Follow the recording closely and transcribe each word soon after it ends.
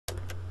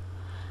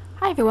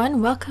Hi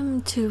everyone,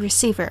 welcome to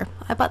Receiver.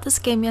 I bought this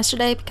game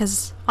yesterday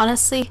because,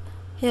 honestly,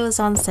 it was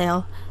on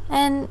sale.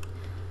 And,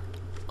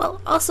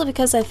 well, also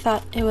because I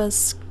thought it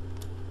was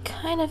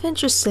kind of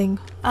interesting.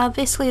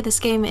 Basically, this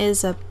game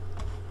is a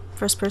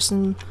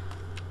first-person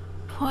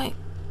point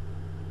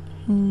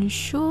and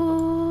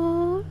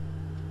shooter.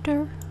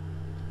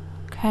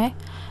 Okay.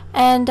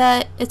 And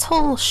its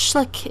whole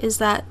shtick is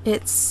that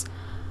it's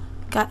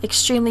got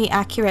extremely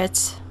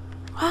accurate...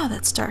 Wow,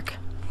 that's dark.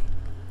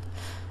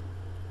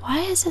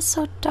 Why is it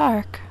so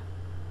dark?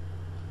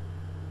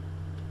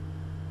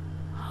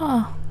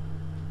 Huh.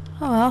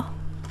 Oh well.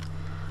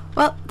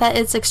 Well, that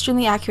it's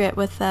extremely accurate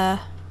with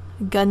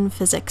gun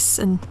physics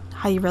and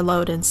how you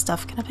reload and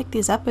stuff. Can I pick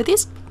these up? Are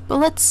these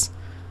bullets?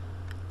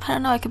 I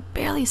don't know, I can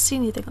barely see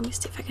anything. Let me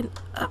see if I can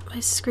up my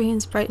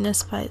screen's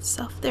brightness by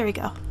itself. There we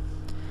go.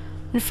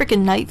 In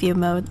freaking night view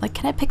mode. Like,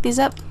 can I pick these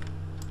up?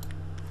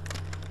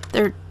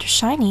 They're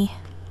shiny.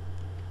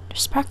 They're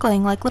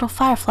sparkling like little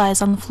fireflies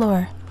on the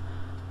floor.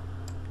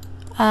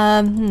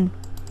 Can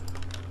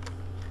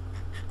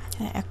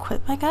I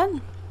equip my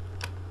gun?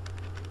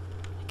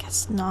 I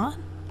guess not.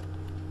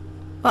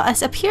 Well, I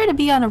appear to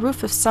be on a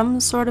roof of some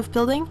sort of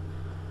building.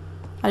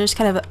 I just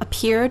kind of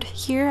appeared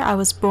here. I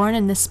was born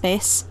in this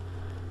space.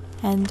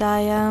 And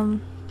yeah.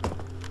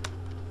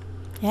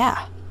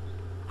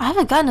 I have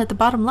a gun at the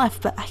bottom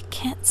left, but I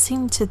can't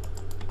seem to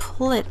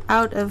pull it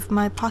out of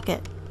my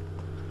pocket.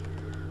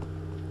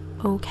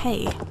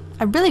 Okay.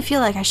 I really feel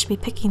like I should be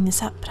picking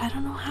this up, but I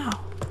don't know how.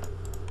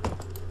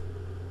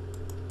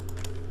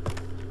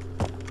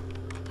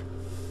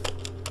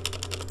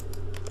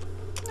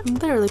 I'm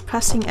literally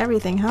pressing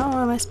everything. How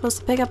am I supposed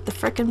to pick up the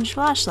frickin'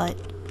 flashlight?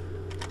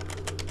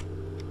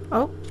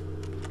 Oh.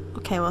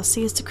 Okay, well,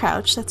 C is to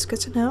crouch. That's good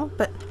to know,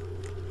 but...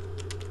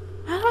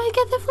 How do I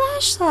get the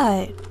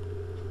flashlight?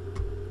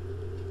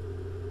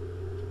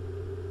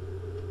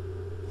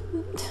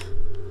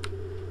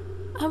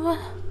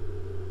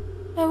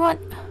 I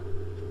want...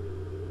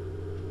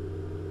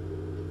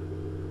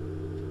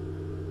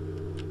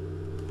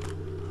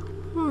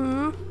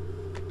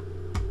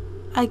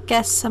 I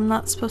guess I'm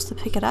not supposed to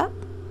pick it up?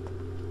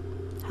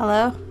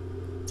 Hello?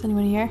 Is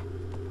anyone here?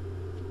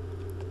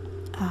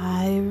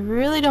 I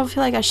really don't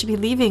feel like I should be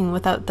leaving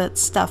without that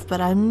stuff,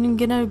 but I'm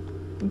gonna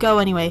go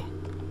anyway.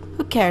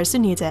 Who cares? Who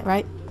needs it,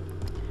 right?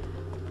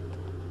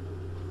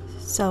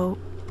 So,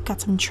 got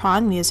some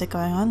Tron music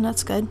going on.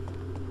 That's good.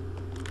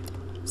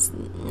 It's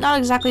not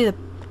exactly the...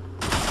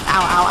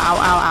 Ow, ow, ow,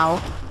 ow, ow.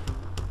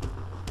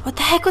 What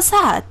the heck was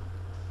that?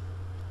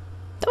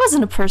 That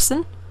wasn't a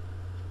person.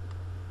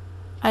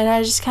 And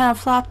I just kind of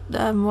flopped,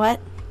 what?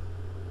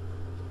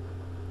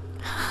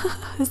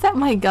 Is that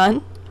my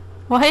gun?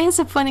 Why is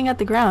it pointing at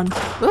the ground?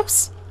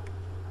 Whoops.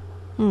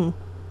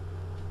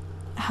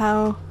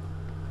 How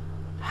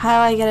do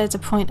I get it to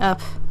point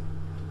up?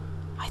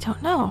 I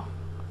don't know.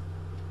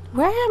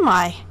 Where am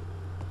I?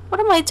 What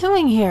am I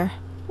doing here?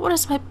 What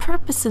is my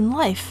purpose in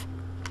life?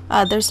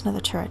 There's another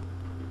turret.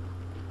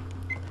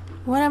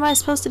 What am I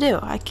supposed to do?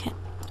 I can't...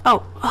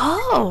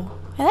 Oh!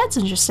 Yeah, that's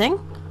interesting.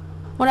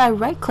 When I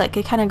right click,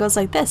 it kind of goes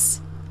like this.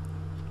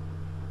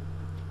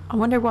 I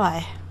wonder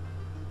why.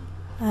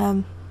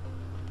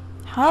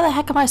 How the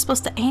heck am I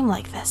supposed to aim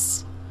like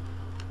this?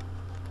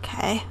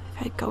 Okay,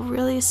 if I go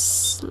really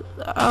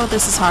oh,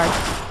 this is hard.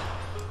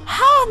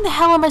 How in the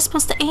hell am I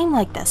supposed to aim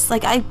like this?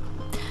 Like,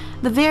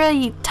 the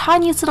very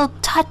tiniest little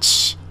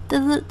touch,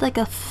 like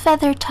a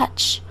feather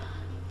touch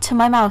to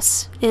my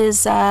mouse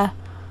is,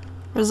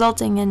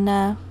 resulting in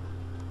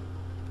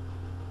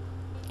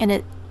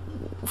it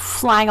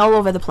flying all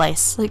over the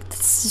place. Like,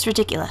 this is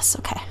ridiculous.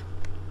 Okay.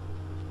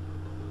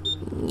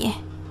 Yeah.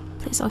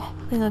 Please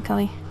don't kill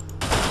me.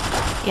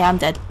 Yeah, I'm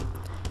dead.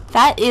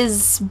 That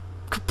is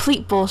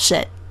complete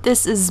bullshit.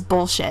 This is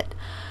bullshit.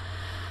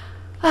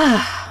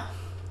 You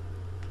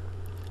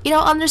know,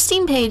 on their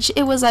Steam page,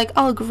 it was like,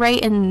 oh,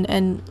 great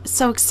and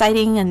so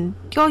exciting and,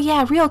 oh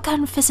yeah, real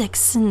gun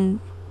physics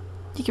and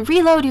you can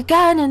reload your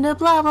gun and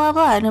blah blah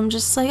blah. And I'm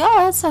just like,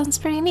 oh, that sounds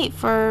pretty neat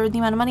for the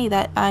amount of money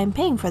that I'm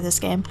paying for this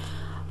game.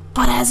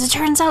 But as it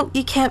turns out,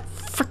 you can't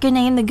frickin'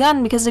 aim the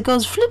gun because it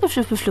goes floopa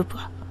floopa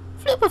floopa.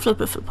 Floopa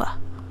floopa floopa.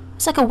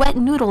 It's like a wet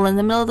noodle in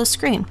the middle of the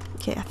screen.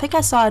 Okay, I think I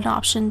saw an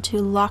option to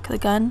lock the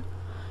gun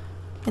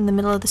in the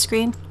middle of the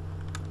screen.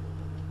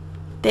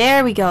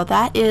 There we go.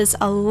 That is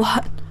a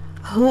lot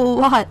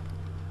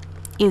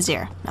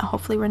easier. Now,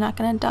 hopefully we're not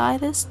gonna die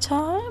this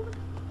time.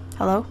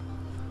 Hello?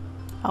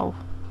 Oh.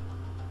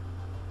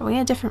 Are we in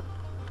a different...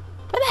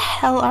 Where the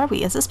hell are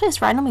we? Is this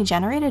place randomly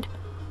generated?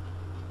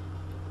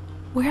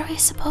 Where are we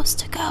supposed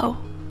to go?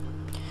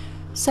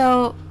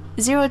 So,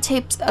 0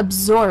 tapes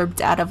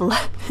absorbed out of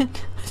 11.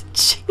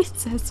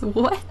 Jesus,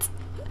 what?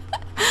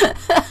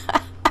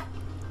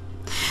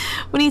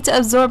 We need to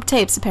absorb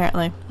tapes,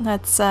 apparently.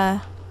 That's,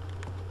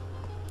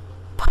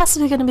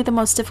 possibly going to be the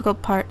most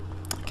difficult part.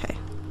 Okay.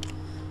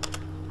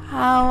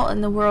 How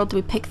in the world do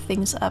we pick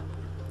things up?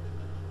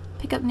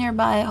 Pick up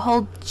nearby.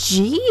 Hold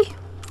G?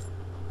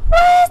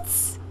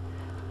 What?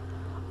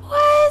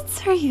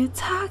 What are you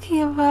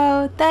talking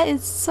about? That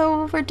is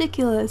so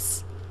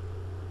ridiculous.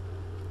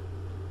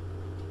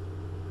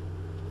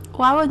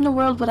 Why in the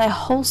world would I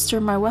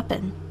holster my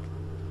weapon?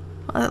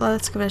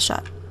 Let's give it a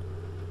shot.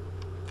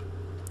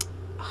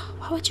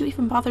 Why would you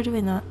even bother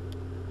doing that?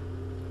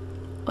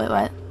 Wait,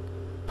 what?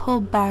 Pull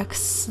back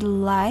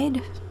slide?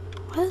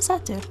 What does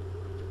that do?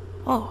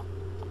 Oh.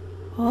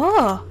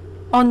 Oh.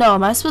 Oh no,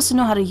 am I supposed to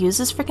know how to use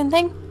this freaking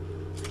thing?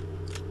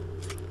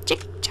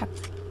 Chick chuck,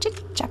 chick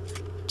chuck,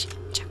 chick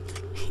chuck.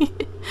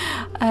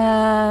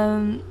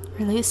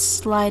 Release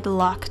slide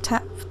lock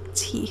tap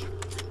T.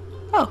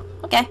 Oh,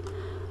 okay.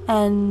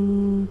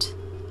 And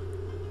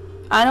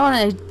I don't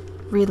want to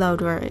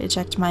reload or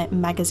eject my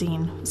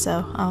magazine,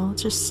 so I'll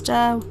just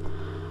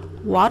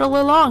waddle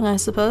along, I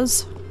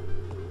suppose.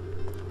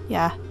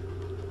 Yeah.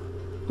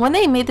 When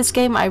they made this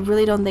game, I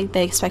really don't think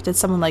they expected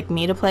someone like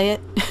me to play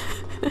it.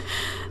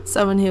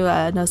 Someone who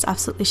knows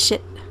absolutely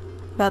shit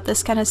about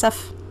this kind of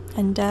stuff.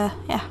 And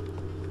yeah.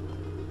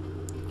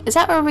 Is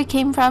that where we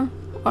came from?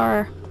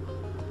 Or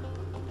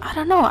I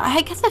don't know.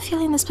 I get the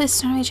feeling this place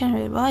is not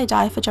regenerated. Will I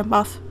die if I jump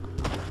off?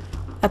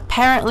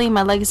 Apparently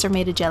my legs are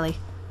made of jelly.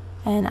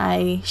 And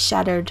I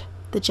shattered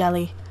the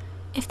jelly.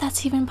 If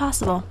that's even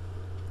possible.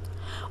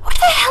 Where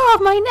the hell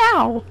am I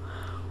now?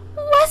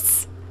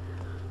 What?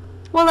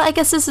 Well, I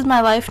guess this is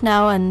my life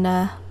now, and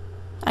I'm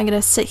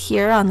gonna sit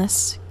here on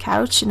this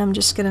couch, and I'm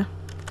just gonna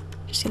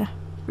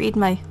read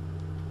my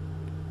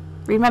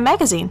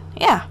magazine.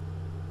 Yeah.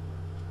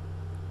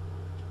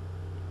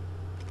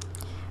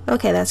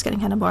 Okay, that's getting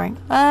kind of boring.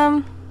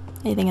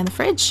 Anything in the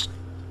fridge?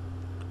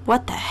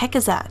 What the heck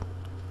is that?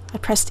 I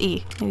pressed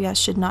E. Maybe I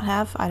should not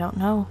have. I don't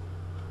know.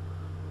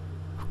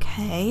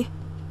 Okay.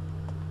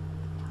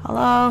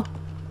 Hello?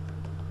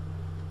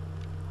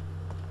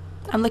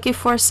 I'm looking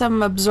for some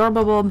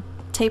absorbable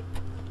tape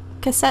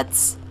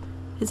cassettes.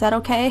 Is that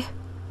okay?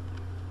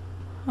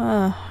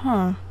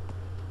 Well,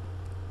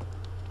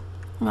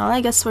 I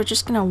guess we're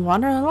just gonna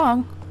wander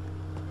along.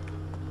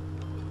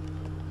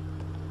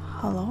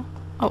 Hello?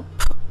 Oh,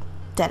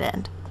 dead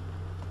end.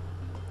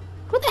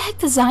 Who the heck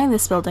designed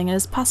this building? It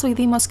is possibly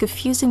the most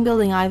confusing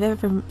building I've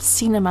ever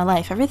seen in my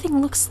life.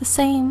 Everything looks the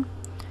same.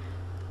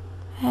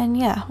 And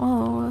yeah,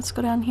 well, let's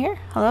go down here.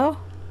 Hello?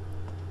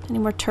 Any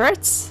more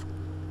turrets?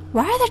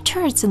 Why are there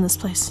turrets in this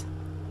place?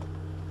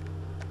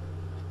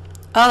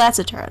 Oh, that's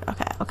a turret.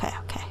 Okay, okay,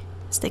 okay.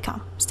 Stay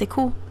calm. Stay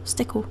cool.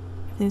 Stay cool.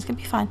 Everything's gonna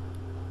be fine.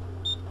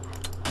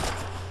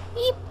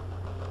 Beep.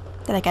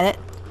 Did I get it?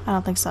 I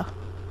don't think so.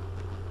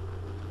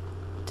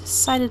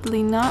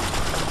 Decidedly not.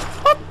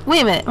 What?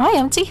 Wait a minute. Am I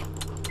empty?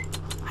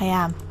 I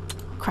am.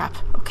 Crap.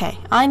 Okay.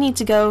 I need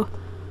to go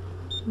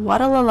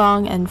waddle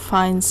along and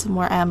find some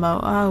more ammo.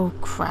 Oh,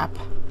 crap.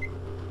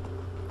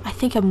 I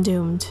think I'm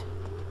doomed.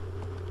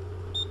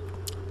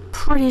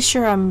 Pretty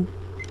sure I'm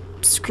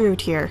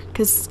screwed here,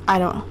 because I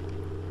don't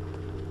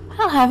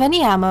have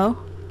any ammo.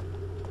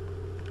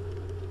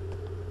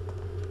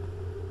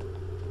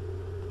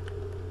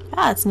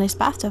 Ah, it's a nice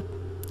bathtub.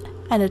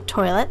 And a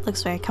toilet.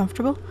 Looks very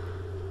comfortable.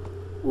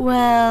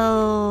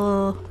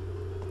 Well...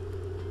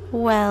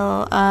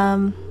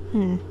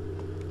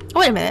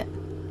 Wait a minute.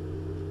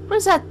 What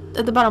is that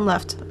at the bottom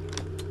left?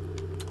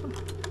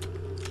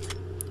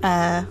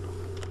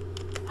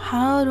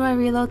 How do I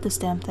reload this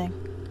damn thing?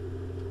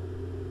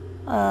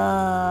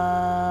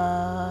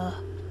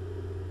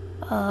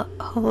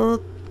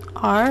 Hold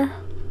R?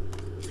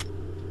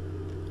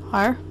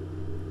 R?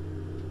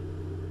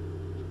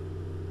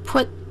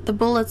 Put the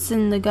bullets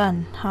in the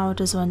gun. How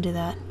does one do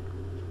that?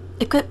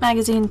 Equip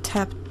magazine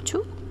tab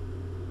 2?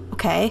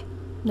 Okay.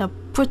 Now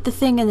put the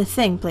thing in the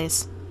thing,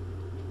 please.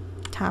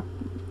 Tab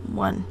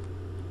 1.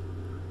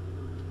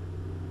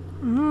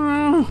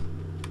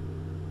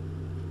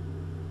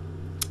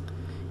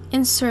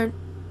 Insert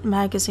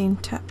magazine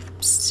tab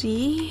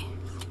C.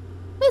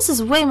 This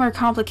is way more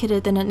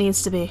complicated than it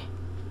needs to be.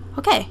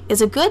 Okay,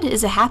 is it good?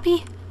 Is it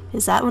happy?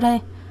 Is that what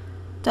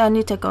do I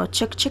need to go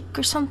chick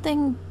or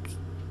something?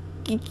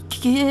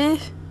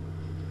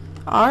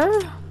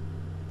 R?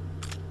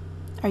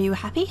 Are you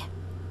happy?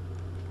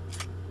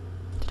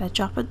 Did I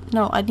drop it?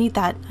 No, I need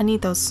that. I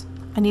need those.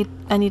 I need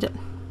it.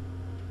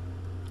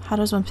 How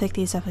does one pick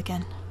these up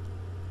again?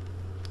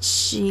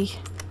 G.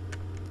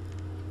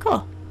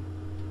 Cool.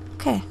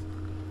 Okay.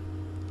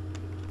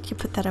 You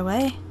put that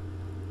away.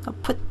 I'll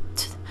put...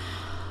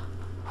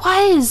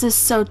 Why is this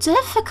so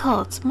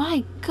difficult?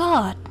 My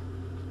god.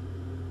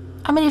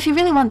 I mean, if you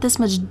really want this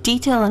much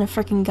detail in a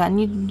freaking gun,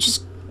 you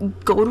just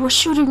go to a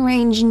shooting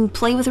range and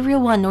play with a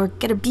real one, or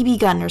get a BB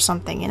gun or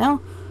something, you know?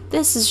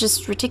 This is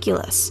just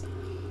ridiculous.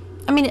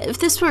 I mean, if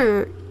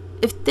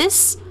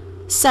this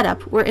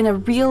setup were in a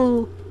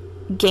real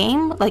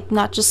game, like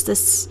not just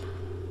this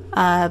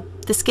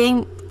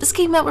game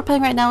that we're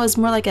playing right now is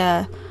more like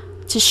to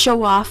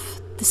show off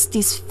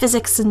these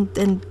physics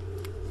and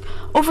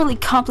overly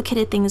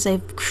complicated things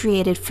they've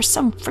created for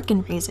some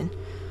freaking reason.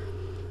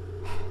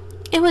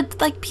 It would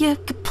like be a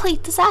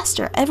complete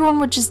disaster. Everyone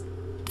would just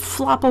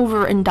flop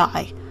over and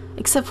die,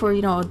 except for,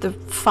 you know, the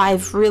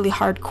 5 really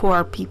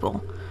hardcore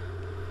people.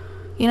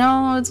 You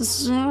know,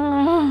 it's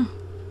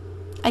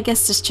I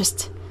guess this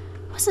just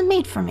wasn't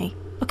made for me.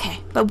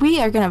 Okay, but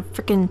we are gonna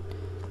freaking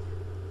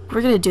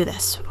we're gonna do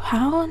this.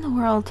 How in the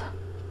world?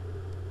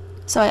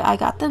 So I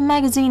got the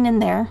magazine in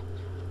there.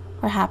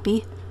 We're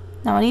happy.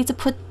 Now I need to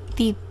put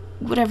the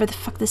whatever the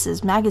fuck this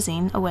is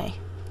magazine away.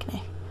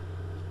 Okay.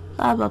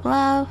 Blah blah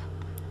blah.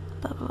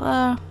 Blah blah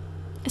blah.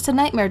 It's a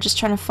nightmare just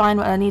trying to find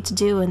what I need to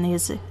do in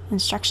these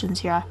instructions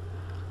here.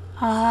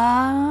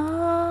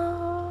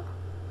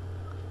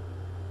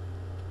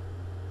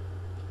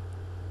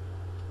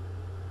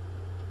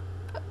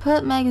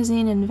 Put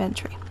magazine in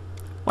inventory.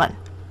 1.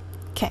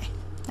 Okay.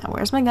 Now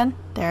where's my gun?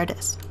 There it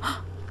is.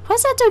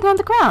 What's that doing on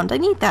the ground? I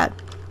need that.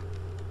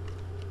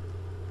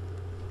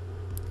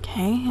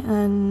 Okay,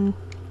 and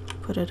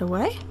put it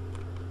away.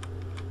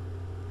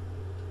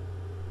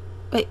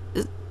 Wait,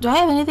 do I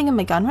have anything in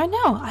my gun right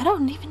now? I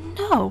don't even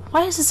know.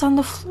 Why is this on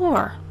the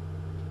floor?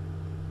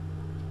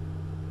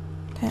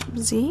 Tab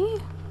Z?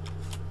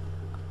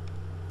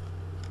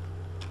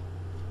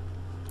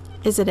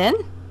 Is it in?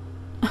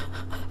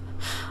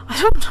 I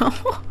don't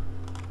know.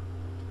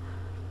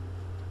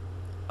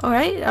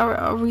 Alright,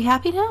 are we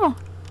happy now?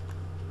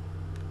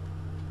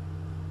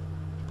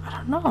 I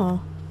don't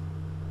know.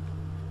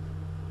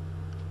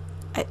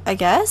 I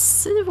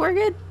guess we're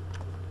good.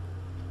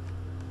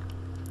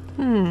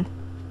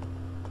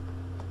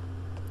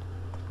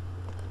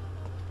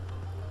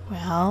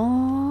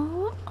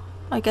 Well,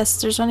 I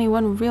guess there's only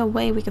one real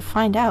way we could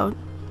find out.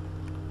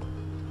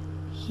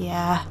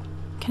 Yeah.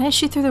 Can I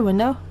shoot through the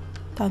window?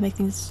 That'll make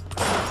things...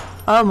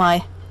 Oh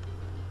my.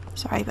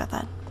 Sorry about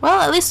that.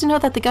 Well, at least we know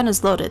that the gun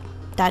is loaded.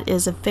 That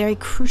is a very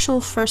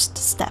crucial first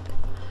step.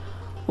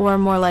 Or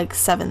more like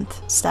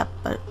 7th step,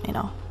 but you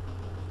know.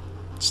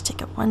 Just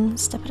take it one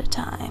step at a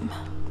time.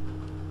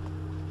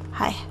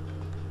 Hi.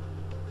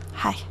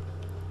 Hi.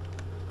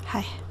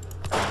 Hi.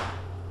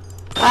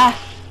 Ah!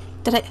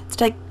 Did I...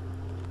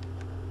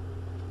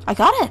 I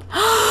got it!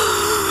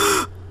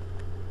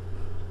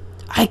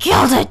 I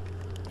killed it!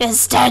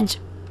 It's dead!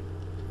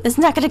 It's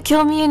not gonna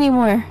kill me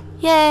anymore.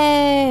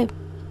 Yay!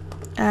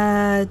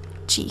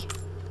 Gee.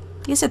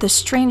 These are the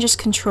strangest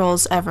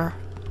controls ever.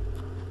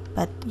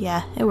 But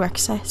yeah, it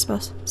works, I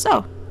suppose.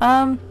 So,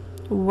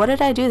 what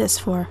did I do this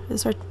for?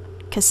 Is there a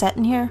cassette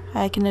in here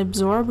I can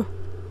absorb?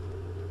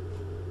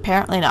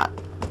 Apparently not.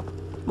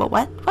 Well,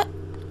 what? What?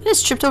 I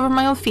just tripped over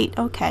my own feet.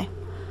 Okay.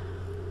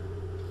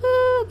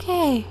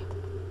 Okay.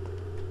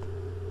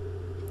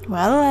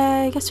 Well,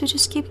 I guess we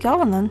just keep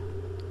going then.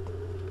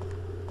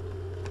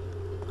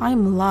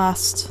 I'm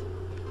lost.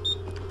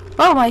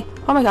 Oh my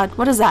god,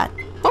 what is that?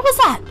 What was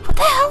that? What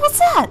the hell was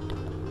that?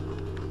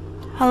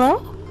 Hello?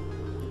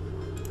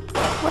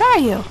 What are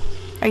you?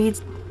 Are you...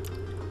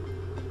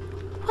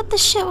 What the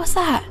shit was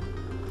that?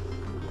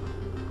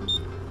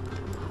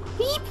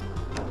 Beep!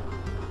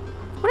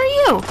 What are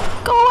you?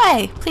 Go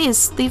away!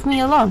 Please, leave me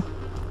alone.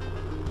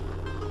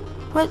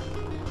 What?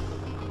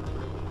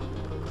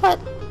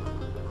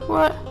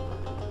 What?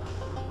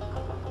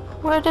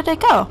 Where did it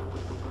go?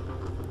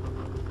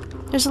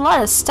 There's a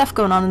lot of stuff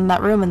going on in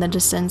that room in the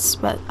distance,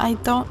 but I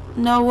don't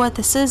know what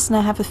this is, and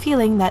I have a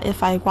feeling that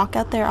if I walk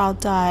out there, I'll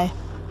die.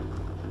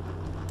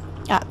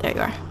 Ah, there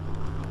you are.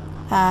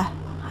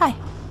 Hi.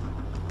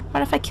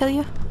 What if I kill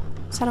you?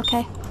 Is that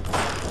okay?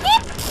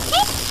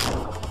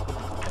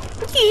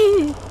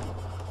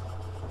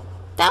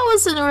 That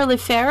wasn't really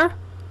fair.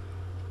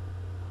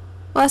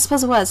 Well, I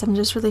suppose it was. I'm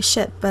just really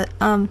shit, but,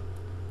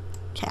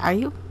 okay, are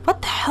you?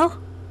 What the hell?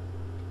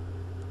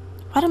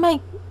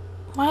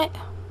 Why?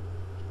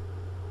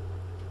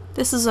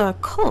 This is a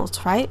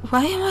cult, right?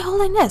 Why am I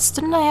holding this?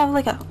 Didn't I have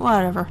like a...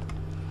 Whatever.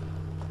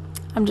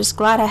 I'm just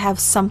glad I have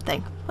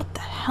something. What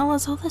the hell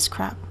is all this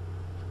crap?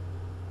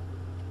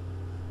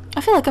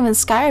 I feel like I'm in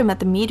Skyrim at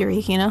the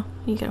meadery, you know?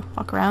 You gotta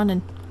walk around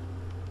and...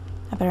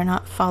 I better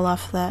not fall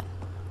off that.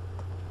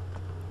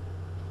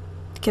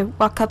 You could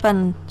walk up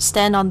and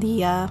stand on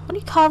the, what do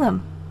you call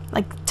them?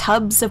 Like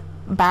tubs of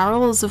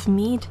barrels of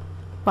mead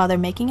while they're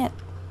making it.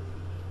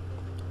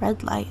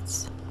 Red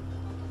lights.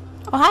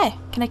 Oh, hi.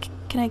 Can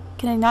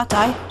I not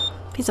die?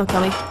 Please don't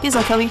kill me. Please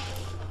don't kill me.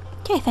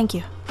 Okay, thank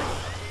you.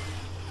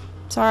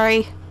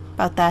 Sorry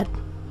about that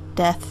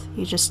death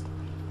you just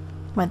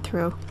went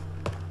through.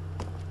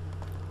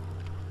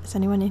 Is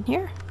anyone in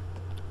here?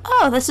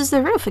 Oh, this is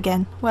the roof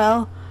again.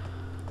 Well,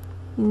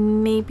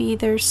 maybe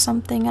there's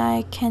something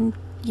I can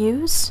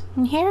use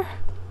in here?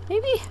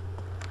 Maybe?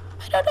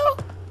 I don't know.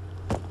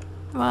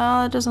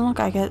 Well, it doesn't look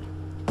like it.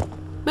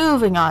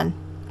 Moving on.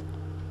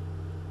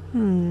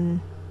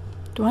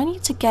 Do I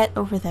need to get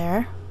over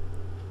there?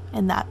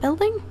 In that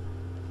building?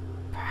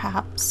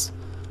 Perhaps.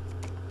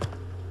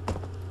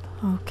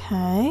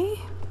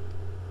 Okay.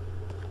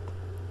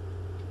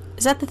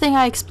 Is that the thing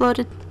I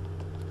exploded?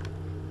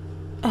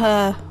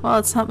 Well,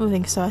 it's not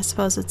moving, so I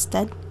suppose it's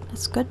dead.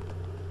 That's good.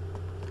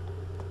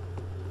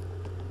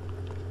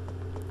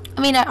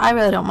 I mean, I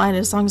really don't mind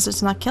as long as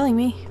it's not killing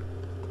me.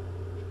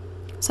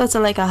 So it's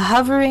like a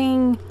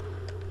hovering,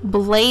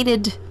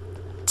 bladed,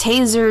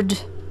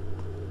 tasered,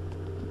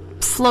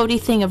 floaty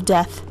thing of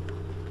death.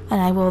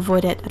 And I will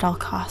avoid it at all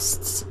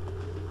costs.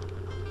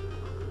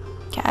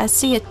 Okay, I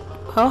see it.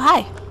 Oh,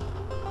 hi.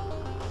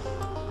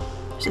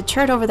 There's a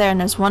turret over there and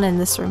there's one in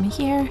this room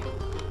here.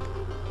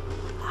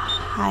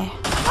 Hi.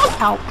 Ow,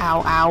 ow,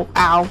 ow, ow,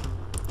 ow.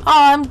 Oh,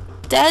 I'm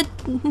dead?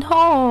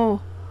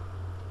 No.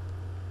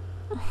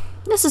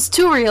 This is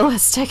too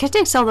realistic. It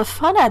takes all the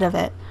fun out of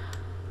it.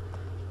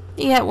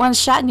 You get one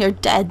shot and you're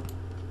dead.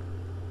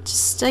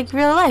 Just like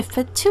real life,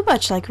 but too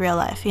much like real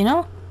life, you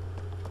know?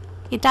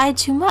 You died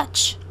too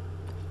much.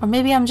 Or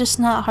maybe I'm just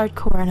not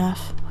hardcore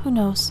enough. Who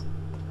knows?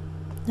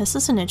 This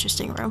is an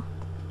interesting room.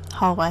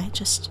 Hallway,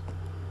 just...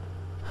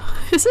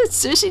 Is it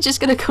sushi just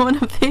gonna go in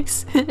a big...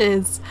 It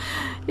is.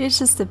 It's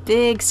just a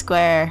big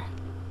square.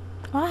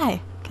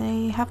 Why?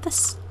 Can I have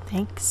this?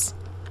 Thanks.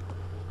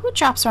 Who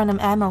drops random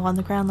ammo on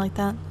the ground like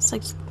that? It's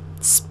like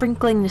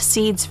sprinkling the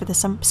seeds for the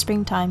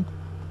springtime.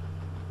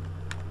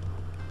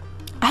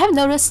 I have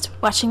noticed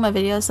watching my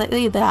videos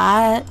lately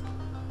that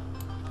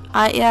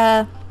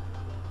I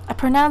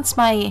pronounce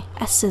my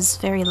S's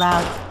very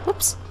loud.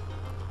 Whoops.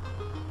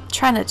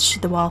 Trying not to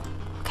shoot the wall.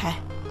 Okay.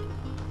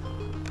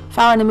 If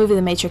I were in the movie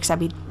The Matrix, I'd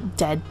be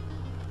dead.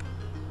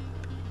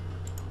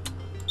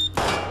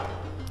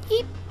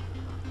 Beep.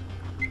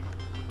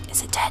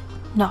 Is it dead?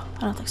 No,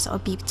 I don't think so.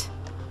 It beeped.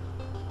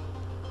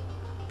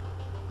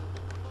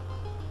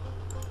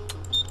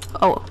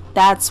 Oh,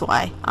 that's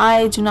why.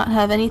 I do not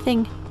have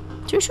anything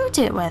to shoot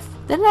it with.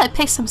 Didn't I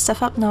pick some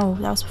stuff up? No,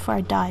 that was before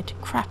I died.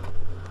 Crap.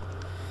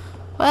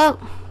 Well,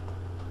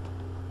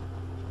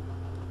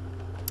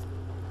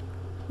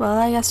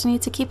 I guess we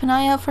need to keep an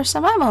eye out for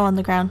some ammo on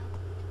the ground.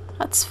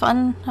 That's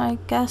fun, I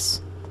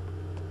guess.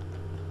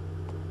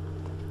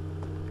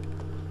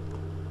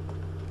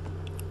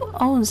 Who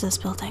owns this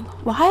building?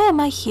 Why am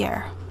I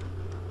here?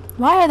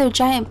 Why are there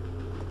giant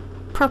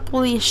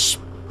purplish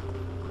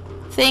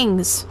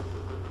things?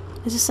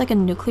 Is this like a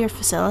nuclear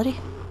facility?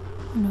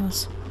 Who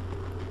knows?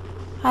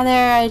 Hi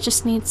there, I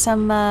just need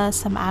some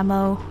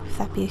ammo. If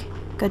that'd be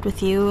good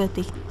with you, it'd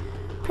be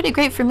pretty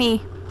great for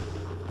me.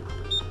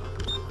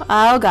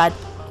 Oh god.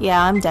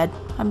 Yeah, I'm dead.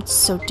 I'm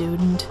so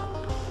doomed.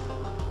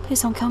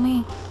 Please don't kill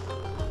me.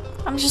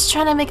 I'm just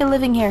trying to make a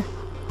living here.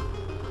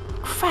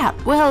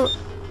 Crap. Well,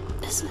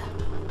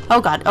 oh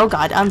god. Oh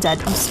god. I'm dead.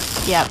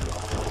 Yeah.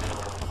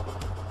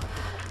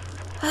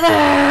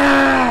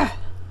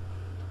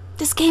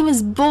 This game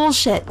is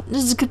bullshit.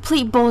 This is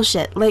complete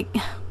bullshit. Like,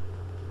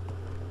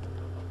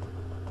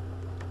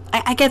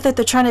 I get that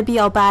they're trying to be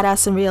all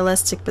badass and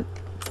realistic, but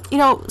you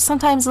know,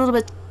 sometimes a little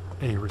bit.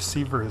 A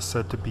receiver is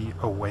said to be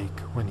awake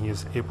when he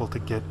is able to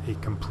get a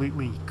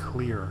completely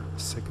clear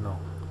signal,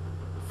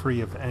 free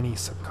of any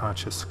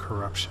subconscious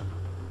corruption.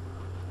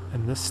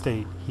 In this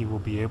state, he will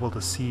be able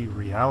to see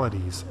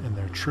realities in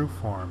their true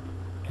form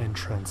and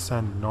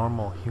transcend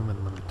normal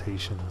human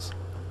limitations.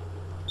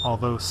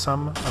 Although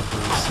some of the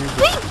receivers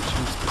we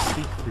choose to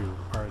speak through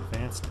are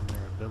advanced in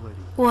their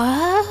ability.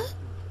 What?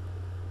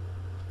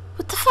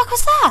 What the fuck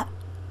was that?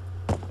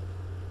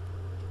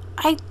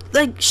 I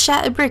like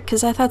shat a brick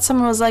because I thought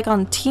someone was like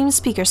on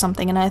TeamSpeak or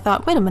something, and I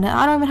thought, wait a minute,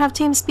 I don't even have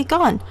TeamSpeak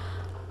on.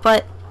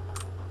 But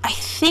I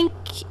think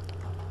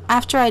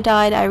after I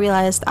died, I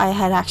realized I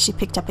had actually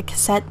picked up a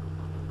cassette,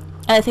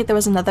 and I think there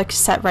was another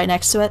cassette right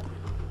next to it,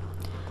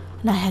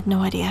 and I had no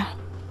idea.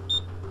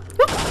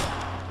 Oop.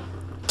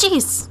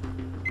 Jeez.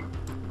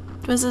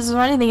 Is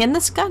there anything in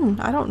this gun?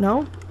 I don't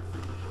know.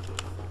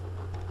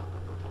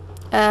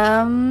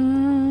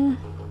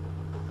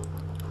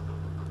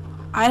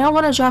 I don't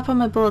want to drop all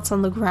my bullets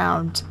on the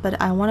ground,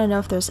 but I want to know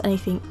if there's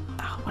anything.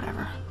 Oh,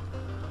 whatever.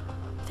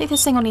 I think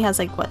this thing only has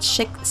like, what,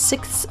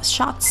 6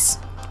 shots?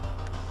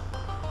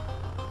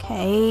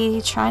 Okay,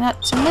 try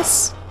not to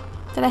miss.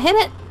 Did I hit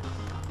it?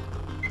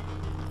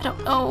 I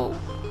don't know.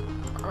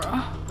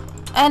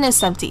 And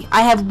it's empty.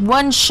 I have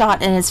 1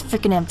 shot and it's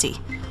freaking empty.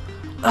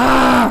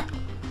 Ugh!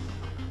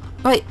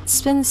 Wait,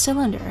 spin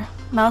cylinder.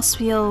 Mouse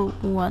wheel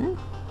 1?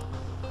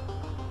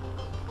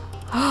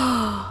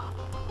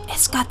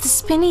 It's got the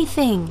spinny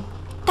thing.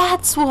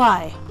 That's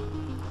why.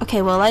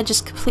 Okay, well, I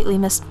just completely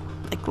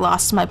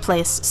lost my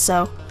place,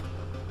 so.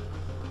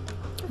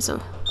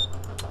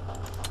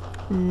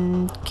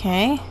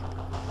 Okay.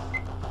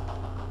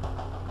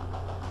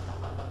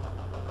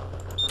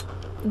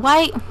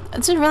 Why?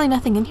 Is there really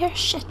nothing in here?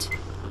 Shit.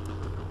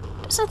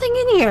 There's nothing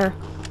in here.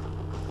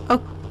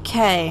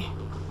 Okay.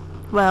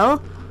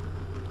 Well.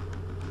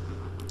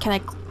 Can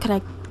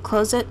I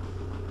close it?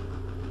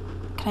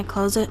 Can I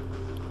close it?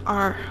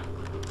 Or...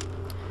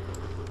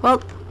 Well,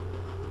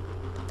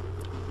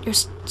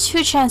 there's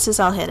 2 chances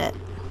I'll hit it.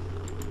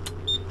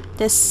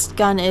 This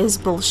gun is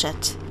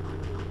bullshit.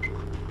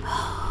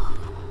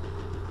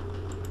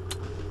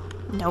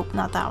 Nope,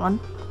 not that one.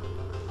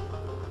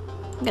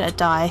 I'm gonna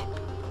die.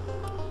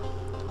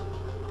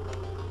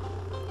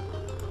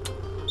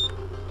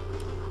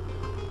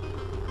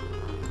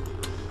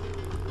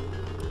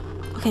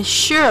 Okay,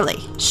 surely.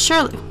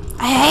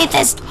 I hate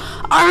this!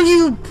 Are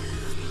you...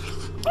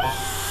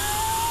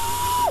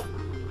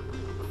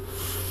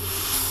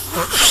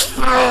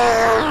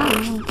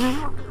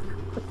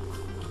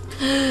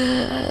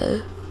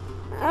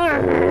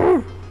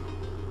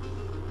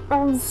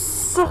 I'm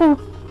so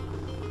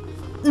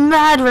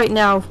mad right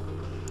now.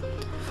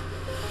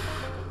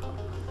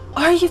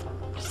 Are you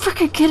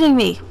freaking kidding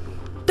me?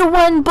 The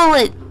one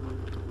bullet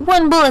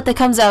that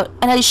comes out,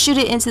 and I shoot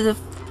it into the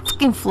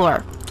fucking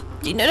floor.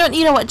 You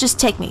know what? Just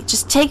take me.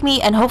 Just take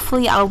me, and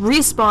hopefully I'll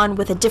respawn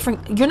with a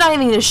different... You're not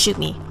even gonna shoot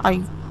me, are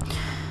you?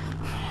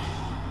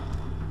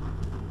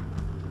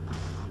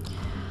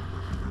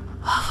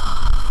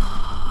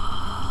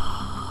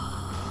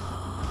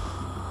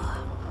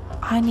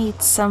 I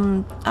need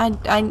some... I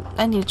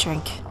need a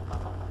drink.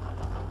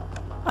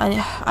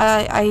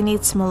 I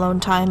need some alone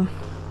time.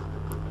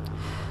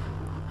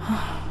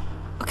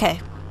 Okay.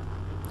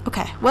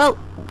 Okay, well,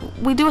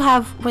 we do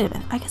have... Wait a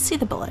minute, I can see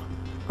the bullet,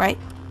 right?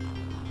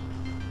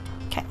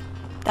 Okay,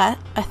 that,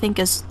 I think,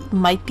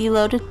 might be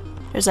loaded.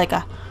 There's like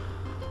a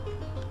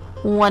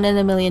 1 in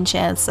a million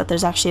chance that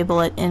there's actually a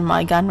bullet in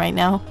my gun right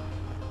now.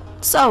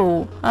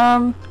 So,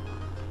 hi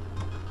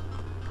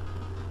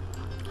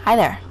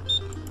there.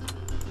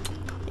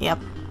 Yep.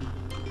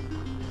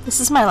 This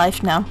is my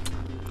life now.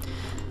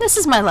 This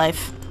is my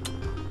life.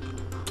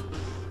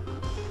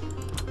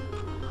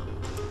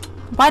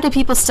 Why do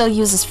people still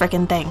use this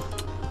frickin' thing?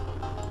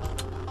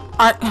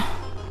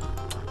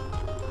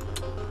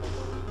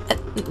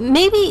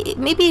 Maybe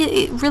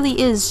it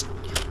really is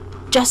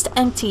just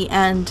empty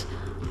and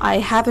I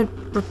haven't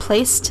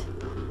replaced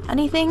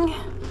anything?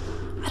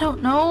 I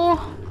don't know.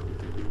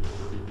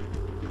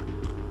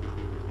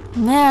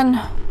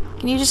 Man,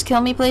 can you just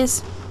kill me,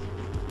 please?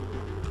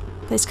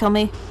 Please kill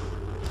me.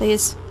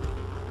 Please.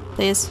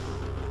 Please.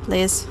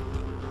 Please.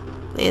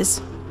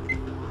 Please. You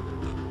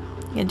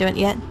gonna do it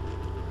yet?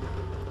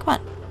 Come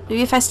on.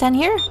 Maybe if I stand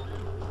here?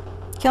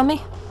 Kill me?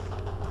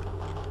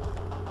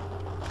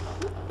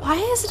 Why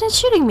isn't it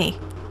shooting me?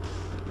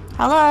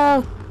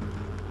 Hello?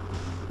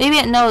 Maybe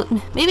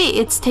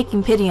it's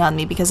taking pity on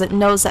me because it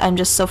knows that I'm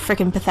just so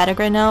freaking pathetic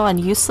right now and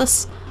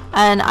useless,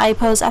 and I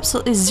pose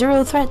absolutely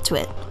zero threat to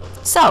it.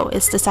 So,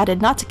 it's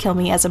decided not to kill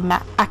me as an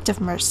act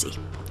of mercy.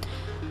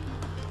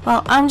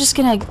 Well, I'm just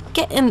gonna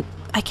get in...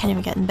 I can't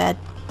even get in bed.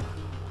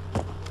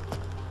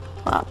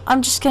 Well,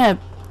 I'm just gonna...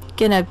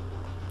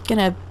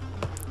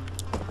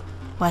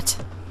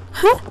 What?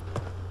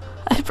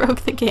 I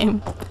broke the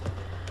game.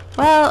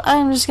 Well,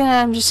 I'm just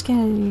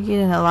gonna get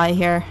in a lie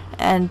here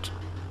and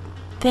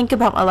think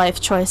about my life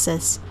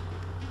choices.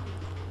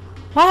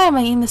 Why am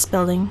I in this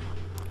building?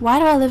 Why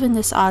do I live in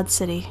this odd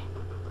city?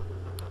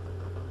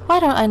 Why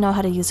don't I know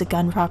how to use a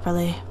gun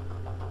properly?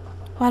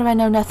 Why do I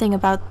know nothing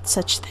about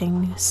such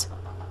things?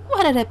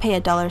 Why did I pay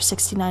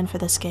 $1.69 for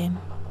this game?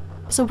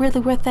 Was it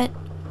really worth it?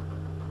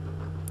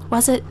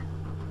 Was it?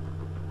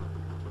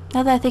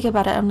 Now that I think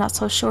about it, I'm not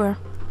so sure.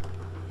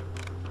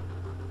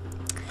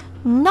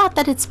 Not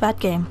that it's a bad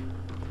game.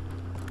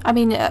 I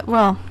mean,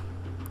 well,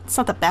 it's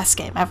not the best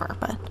game ever,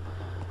 but...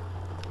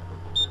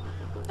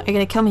 Are you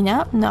gonna kill me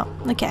now? No.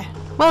 Okay.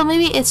 Well,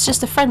 maybe it's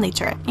just a friendly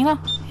turret, you know?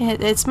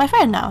 It's my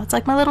friend now. It's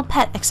like my little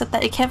pet, except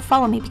that it can't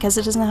follow me because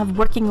it doesn't have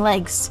working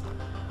legs.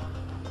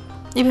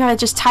 Maybe if I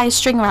just tie a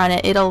string around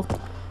it, it'll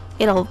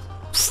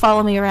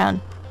follow me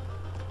around.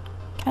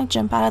 Can I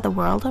jump out of the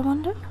world, I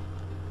wonder?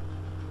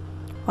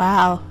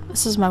 Wow,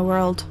 this is my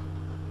world.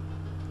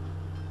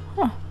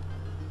 Huh.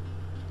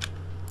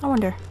 I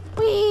wonder.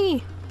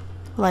 Whee!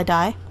 Will I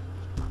die?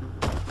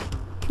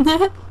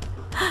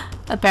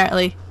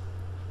 Apparently.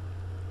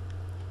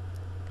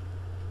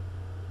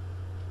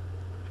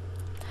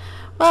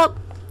 Well,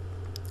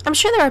 I'm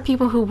sure there are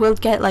people who will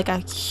get like a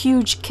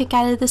huge kick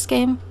out of this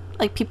game.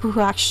 Like people who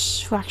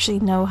actually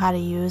know how to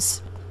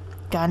use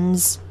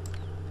guns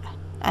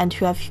and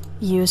who have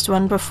used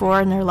one before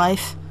in their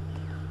life.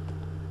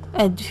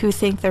 And who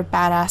think they're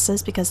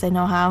badasses because they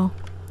know how.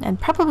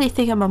 And probably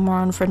think I'm a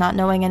moron for not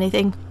knowing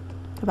anything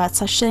about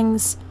such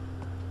things.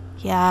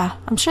 Yeah,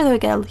 I'm sure they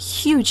would get a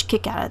huge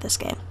kick out of this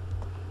game.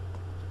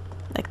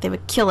 Like they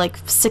would kill like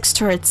 6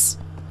 turrets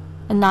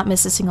and not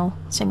miss a single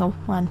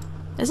one.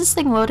 Is this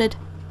thing loaded?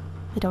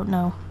 I don't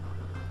know.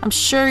 I'm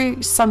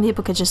sure some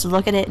people could just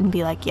look at it and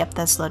be like, yep,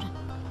 that's loaded.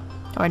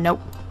 Or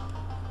nope.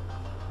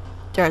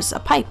 There's a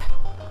pipe.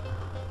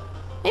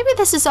 Maybe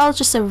this is all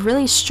just a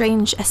really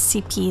strange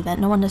SCP that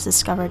no one has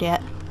discovered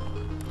yet.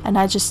 And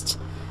I just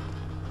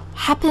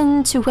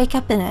happened to wake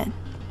up in it.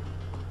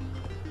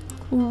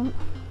 Ooh.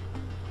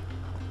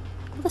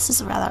 This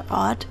is rather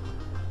odd.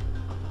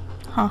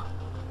 Huh.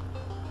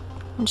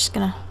 I'm just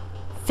gonna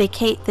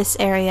vacate this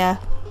area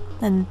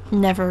and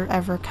never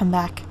ever come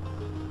back.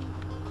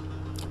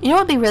 You know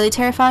what would be really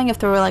terrifying if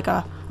there were like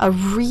a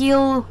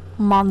real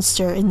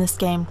monster in this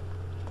game?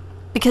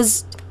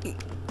 Because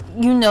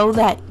you know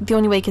that the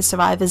only way you can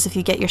survive is if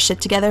you get your shit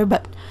together,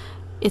 but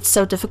it's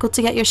so difficult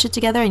to get your shit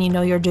together and you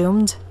know you're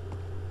doomed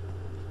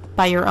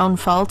by your own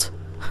fault.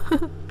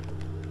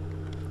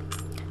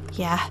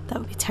 Yeah, that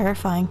would be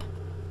terrifying.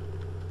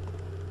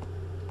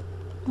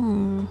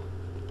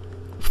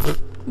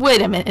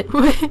 Wait a minute.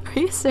 Wait, are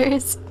you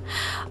serious?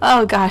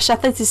 Oh gosh, I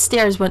thought these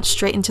stairs went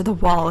straight into the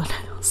wall and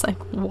I was like,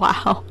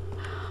 wow.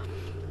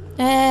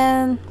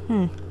 And,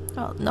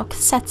 well, no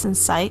cassettes in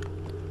sight.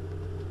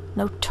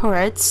 No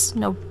turrets.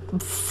 No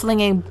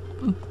flinging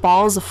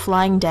balls of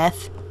flying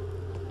death.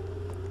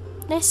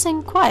 Nice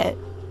and quiet.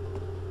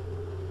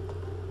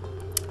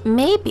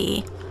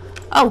 maybe.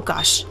 Oh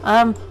gosh.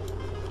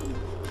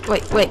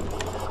 Wait.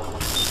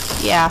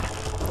 Yeah.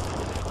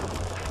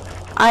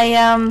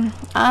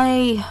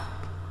 I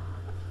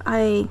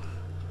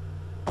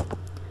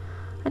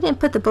didn't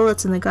put the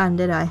bullets in the gun,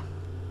 did I?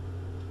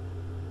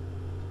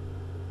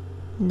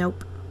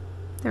 Nope.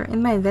 They're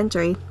in my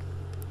inventory.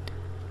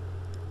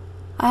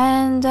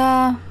 And,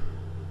 I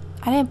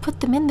didn't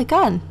put them in the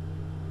gun.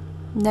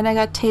 And then I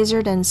got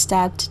tasered and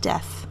stabbed to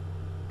death.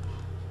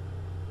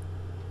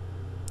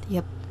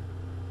 Yep.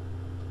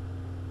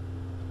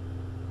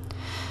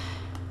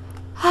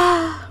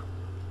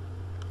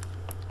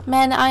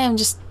 Man, I am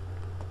just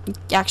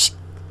actually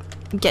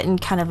getting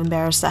kind of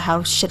embarrassed at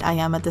how shit I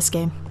am at this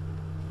game.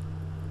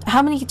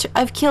 How many...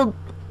 I've killed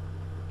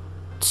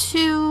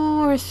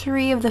 2 or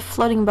 3 of the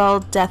floating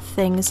ball death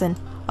things and...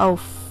 Oh,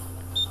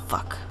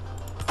 fuck.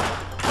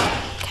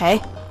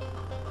 Okay.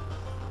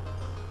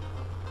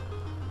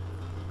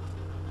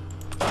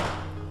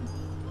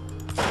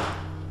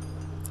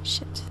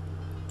 Shit.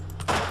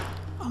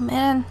 Oh,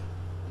 man.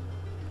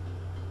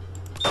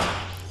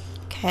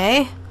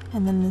 Okay.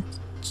 And then the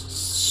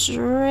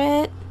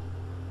turret.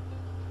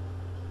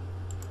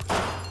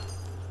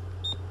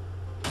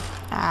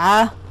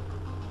 Ah.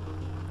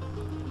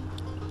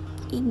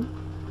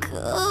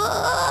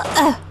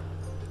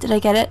 Did I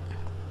get it?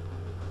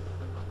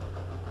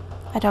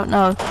 I don't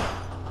know.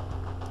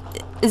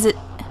 Is it...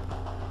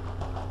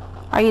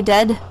 Are you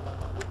dead?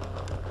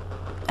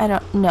 I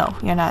don't... No,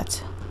 you're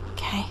not.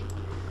 Okay.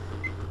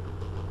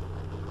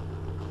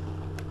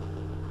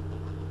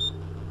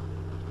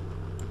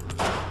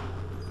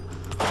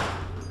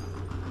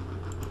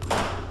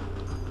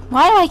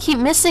 Why do I keep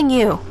missing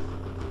you?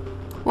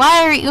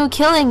 Why are you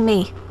killing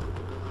me?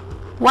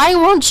 Why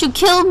won't you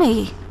kill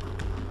me?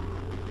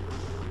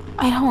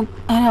 I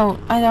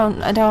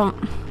don't...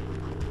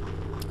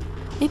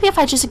 Maybe if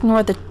I just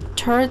ignore the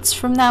turrets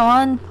from now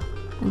on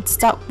and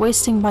stop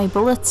wasting my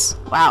bullets.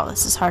 Wow,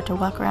 this is hard to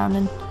walk around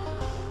in.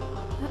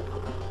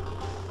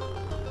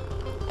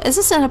 Is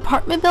this an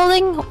apartment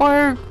building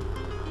or...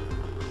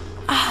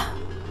 I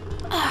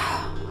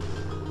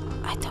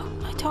don't...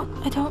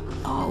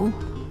 Oh.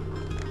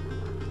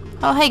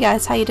 Oh, hey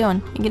guys, how you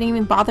doing? You gonna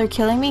even bother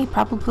killing me?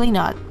 Probably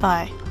not.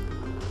 Bye.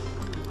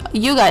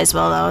 You guys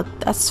will, though.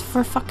 That's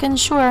for fucking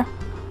sure.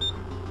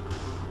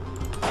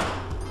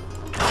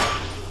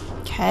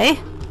 Okay.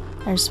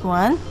 There's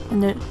one.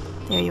 And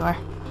there you are.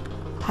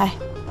 Hi.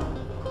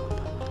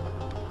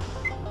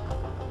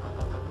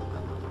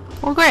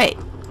 Well, great.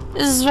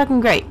 This is fucking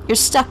great. You're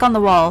stuck on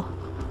the wall.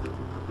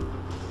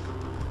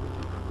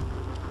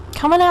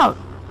 Come on out.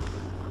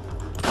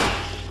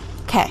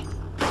 Okay.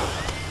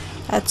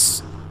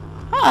 That's...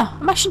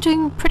 I'm actually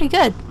doing pretty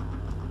good.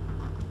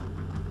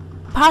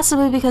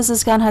 Possibly because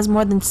this gun has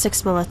more than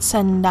 6 bullets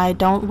and I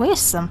don't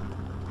waste them.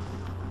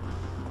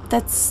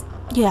 That's...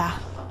 yeah.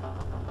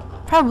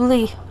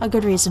 Probably a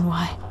good reason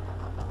why.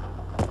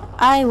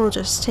 I will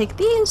just take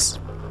these.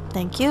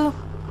 Thank you.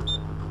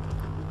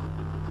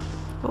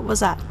 What was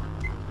that?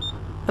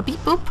 A beep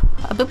boop?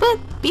 A boop boop?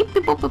 Beep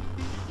beep boop boop.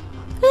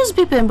 Who's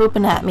beeping and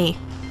booping at me?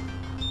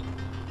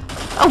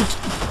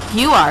 Oh,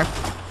 you are.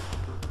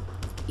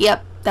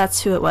 Yep,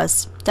 that's who it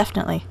was.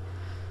 Definitely.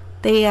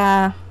 They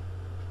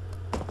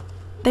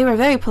were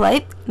very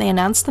polite. They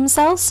announced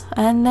themselves,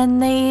 and then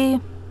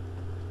they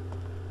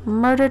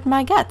murdered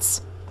my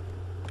guts.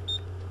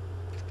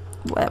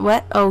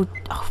 What? Oh,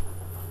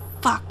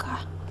 fuck.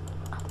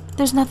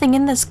 There's nothing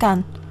in this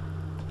gun.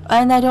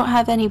 And I don't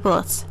have any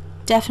bullets.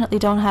 Definitely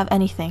don't have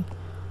anything.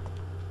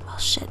 Well,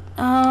 shit.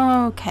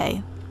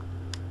 Okay.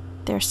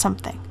 There's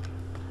something.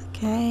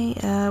 Okay,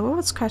 what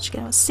was Crouch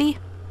again? C?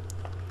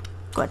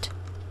 Good.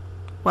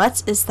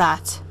 What is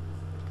that?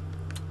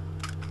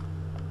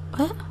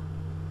 What?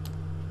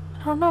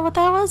 I don't know what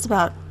that was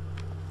about.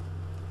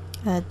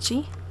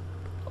 G?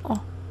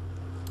 Oh.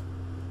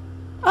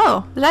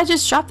 Oh, did I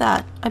just drop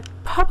that? I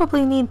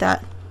probably need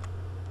that.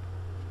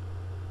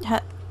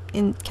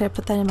 Can I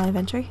put that in my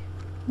inventory?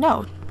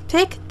 No.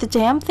 Pick the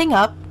damn thing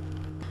up.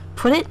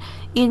 Put it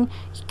in...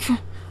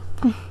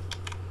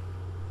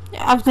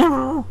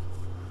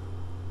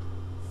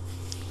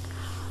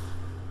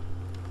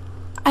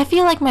 I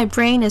feel like my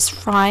brain is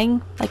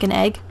frying like an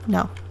egg.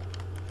 No.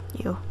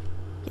 You.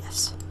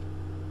 Yes.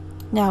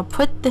 Now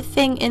put the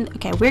thing in...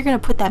 Okay, we're gonna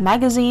put that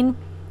magazine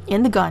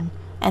in the gun.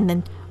 And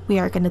then we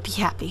are gonna be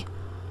happy.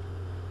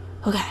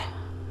 Okay.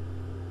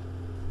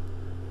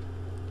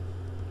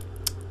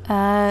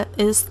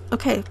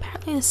 Okay,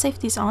 apparently the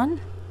safety's on.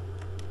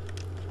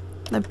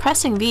 I'm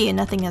pressing V and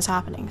nothing is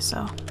happening,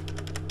 so...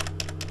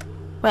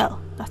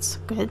 Well, that's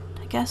good,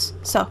 I guess.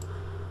 So,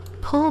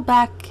 pull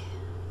back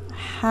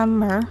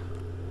hammer.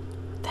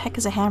 What the heck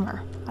is a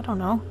hammer? I don't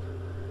know.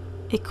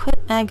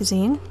 Equip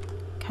magazine.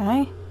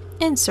 Okay.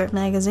 Insert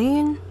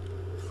magazine.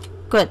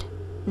 Good.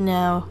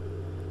 No.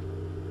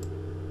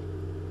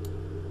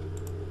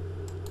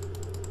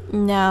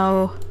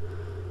 Now...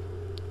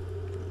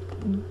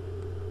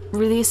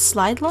 Release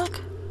slide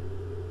lock?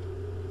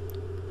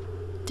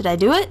 Did I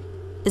do it?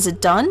 Is it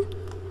done?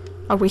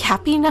 Are we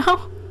happy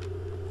now?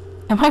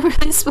 Am I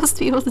really supposed to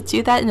be able to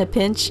do that in a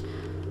pinch?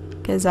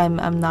 Because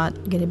I'm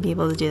not gonna be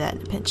able to do that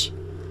in a pinch.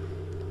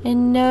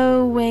 In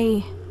no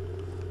way,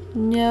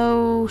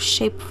 no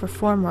shape or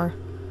form or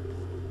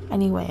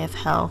any way of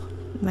hell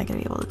am I gonna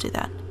be able to do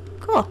that.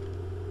 Cool.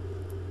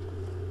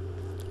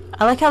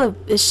 I like how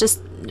it's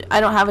just,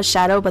 I don't have a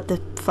shadow, but the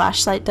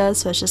flashlight does,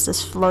 so it's just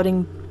this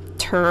floating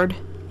turd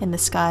in the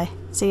sky.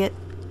 See it?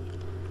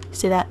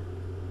 See that?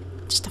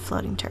 Just a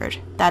floating turd.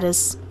 That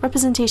is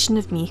representation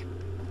of me.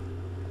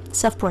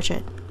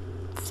 Self-portrait.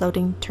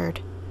 Floating turd.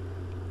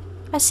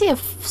 I see a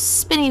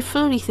spinny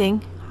floaty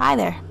thing. Hi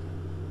there.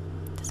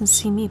 Doesn't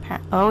see me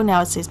apparently. Oh,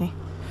 now it sees me.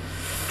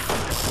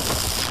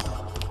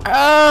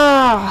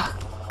 Oh,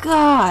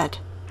 God.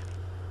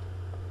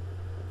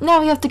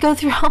 Now we have to go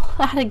through all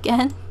that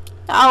again.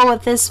 Oh,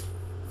 with this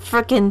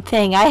frickin'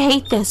 thing. I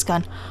hate this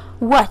gun.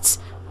 What?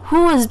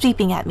 Who is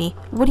beeping at me?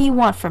 What do you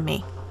want from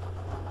me?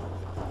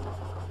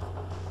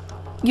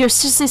 You're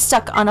seriously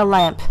stuck on a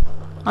lamp.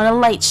 On a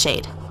light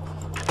shade.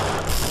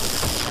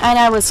 And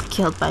I was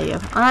killed by you.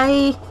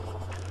 I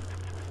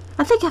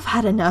think I've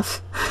had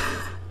enough.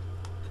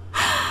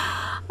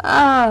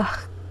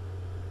 Oh,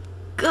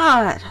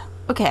 God.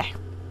 Okay.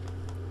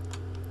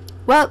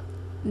 Well,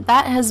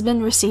 that has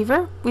been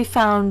Receiver. We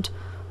found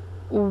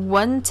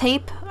 1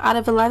 tape out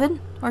of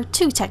 11, or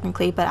 2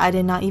 technically, but I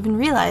did not even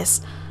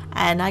realize.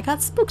 And I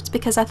got spooked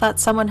because I thought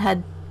someone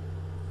had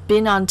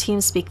been on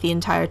TeamSpeak the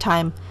entire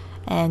time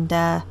and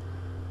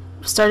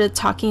started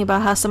talking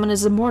about how someone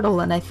is immortal,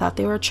 and I thought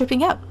they were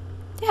tripping out.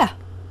 Yeah.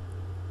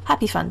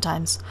 Happy fun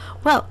times.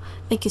 Well,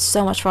 thank you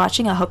so much for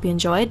watching. I hope you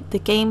enjoyed. The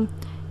game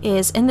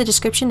is in the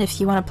description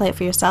if you want to play it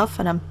for yourself,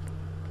 and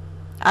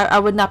I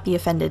would not be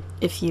offended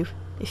if you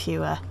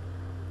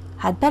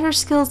had better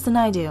skills than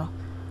I do,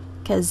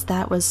 because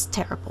that was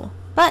terrible.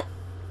 But,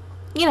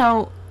 you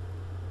know,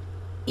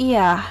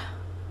 yeah,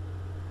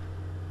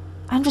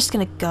 I'm just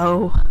gonna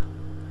go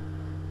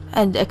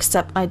and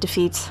accept my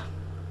defeat.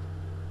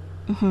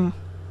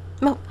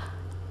 Well,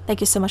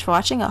 thank you so much for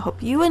watching. I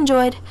hope you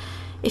enjoyed.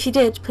 If you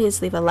did,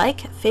 please leave a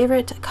like,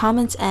 favorite,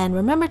 comment, and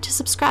remember to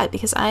subscribe,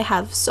 because I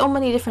have so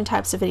many different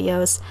types of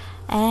videos,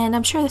 and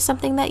I'm sure there's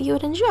something that you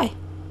would enjoy.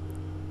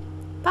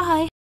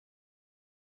 Bye!